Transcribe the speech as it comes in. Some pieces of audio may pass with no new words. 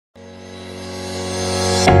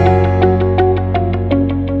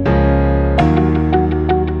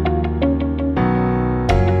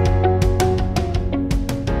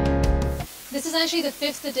actually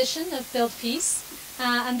the 5th edition of Build Peace,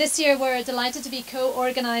 and this year we're delighted to be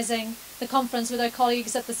co-organising the conference with our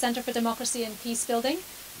colleagues at the Centre for Democracy and Peace Building,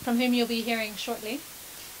 from whom you'll be hearing shortly.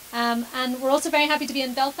 And we're also very happy to be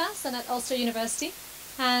in Belfast and at Ulster University.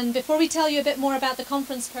 And before we tell you a bit more about the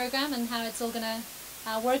conference programme and how it's all going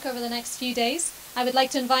to work over the next few days, I would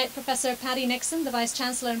like to invite Professor Paddy Nixon, the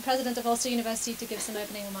Vice-Chancellor and President of Ulster University, to give some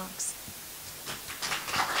opening remarks.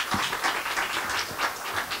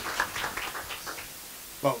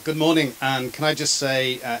 Well, good morning, and can I just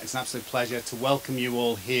say it's an absolute pleasure to welcome you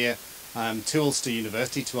all here to Ulster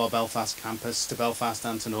University, to our Belfast campus, to Belfast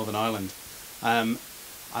and to Northern Ireland.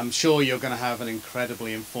 I'm sure you're going to have an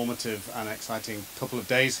incredibly informative and exciting couple of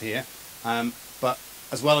days here, but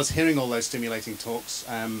as well as hearing all those stimulating talks,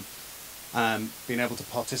 being able to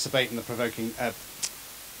participate in the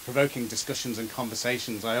provoking discussions and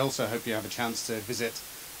conversations, I also hope you have a chance to visit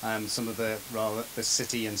some of the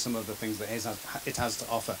city and some of the things that it has to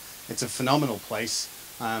offer. It's a phenomenal place,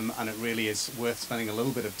 and it really is worth spending a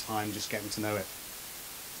little bit of time just getting to know it.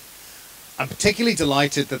 I'm particularly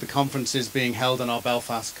delighted that the conference is being held on our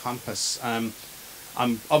Belfast campus. I'm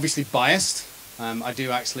obviously biased. I do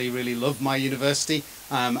actually really love my university,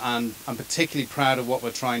 and I'm particularly proud of what we're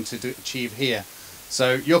trying to achieve here.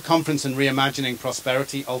 So your conference on Reimagining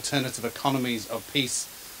Prosperity, Alternative Economies of Peace.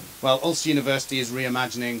 Well, Ulster University is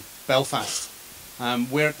reimagining Belfast.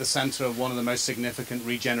 We're at the centre of one of the most significant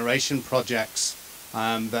regeneration projects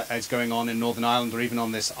that is going on in Northern Ireland, or even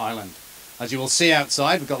on this island. As you will see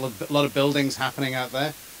outside, we've got a lot of buildings happening out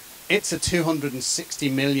there. It's a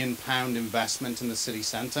 £260 million investment in the city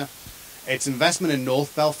centre. It's investment in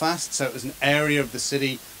North Belfast, so it was an area of the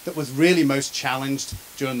city that was really most challenged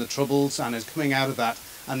during the Troubles and is coming out of that.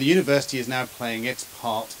 And the university is now playing its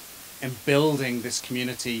part in building this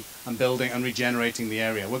community and building and regenerating the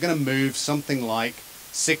area. We're going to move something like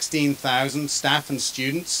 16,000 staff and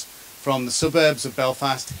students from the suburbs of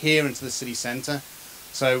Belfast here into the city centre.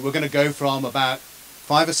 So we're going to go from about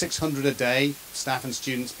 500 or 600 a day, staff and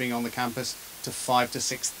students being on the campus, to 5,000 to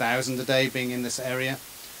 6,000 a day being in this area.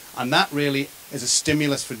 And that really is a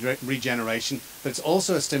stimulus for regeneration, but it's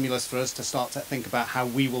also a stimulus for us to start to think about how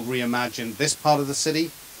we will reimagine this part of the city,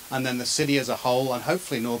 and then the city as a whole, and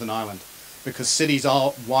hopefully Northern Ireland, because cities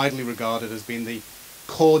are widely regarded as being the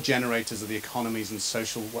core generators of the economies and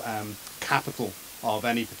social capital of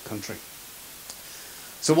any country.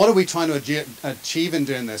 So what are we trying to achieve in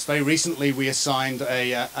doing this? Very recently we assigned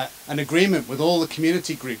an agreement with all the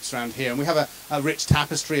community groups around here, and we have a rich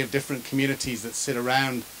tapestry of different communities that sit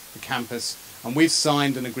around the campus, and we've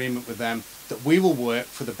signed an agreement with them that we will work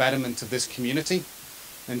for the betterment of this community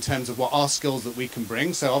in terms of what our skills that we can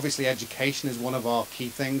bring. So obviously education is one of our key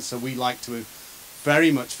things, so we like to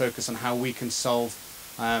very much focus on how we can solve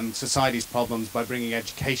society's problems by bringing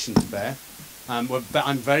education to bear.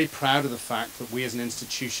 I'm very proud of the fact that we as an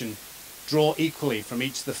institution draw equally from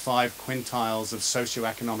each of the 5 quintiles of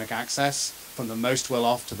socio-economic access, from the most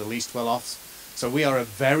well-off to the least well-off. So we are a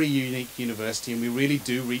very unique university, and we really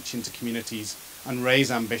do reach into communities and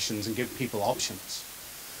raise ambitions and give people options.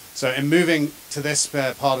 So in moving to this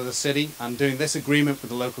part of the city and doing this agreement with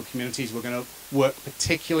the local communities, we're going to work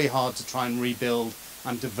particularly hard to try and rebuild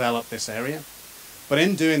and develop this area. But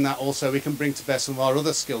in doing that also, we can bring to bear some of our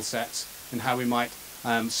other skill sets in how we might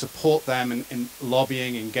support them in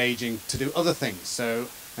lobbying, engaging to do other things. So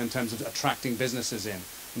in terms of attracting businesses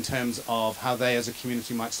in terms of how they as a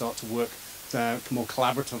community might start to work more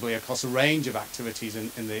collaboratively across a range of activities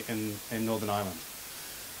in Northern Ireland.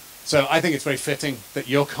 So I think it's very fitting that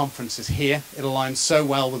your conference is here. It aligns so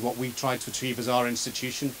well with what we try to achieve as our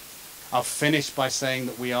institution. I'll finish by saying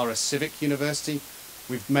that we are a civic university.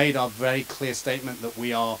 We've made our very clear statement that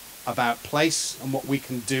we are about place and what we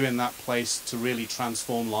can do in that place to really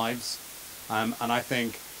transform lives. And I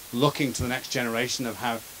think looking to the next generation of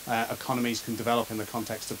how economies can develop in the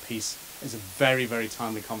context of peace is a very, very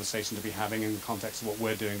timely conversation to be having in the context of what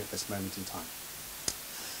we're doing at this moment in time.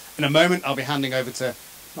 In a moment, I'll be handing over to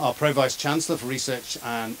our Pro-Vice-Chancellor for Research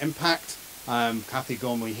and Impact, Cathy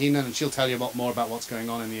Gormley-Heenan, and she'll tell you a lot more about what's going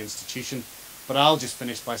on in the institution. But I'll just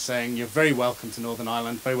finish by saying you're very welcome to Northern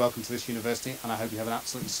Ireland, very welcome to this university, and I hope you have an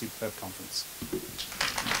absolutely superb conference.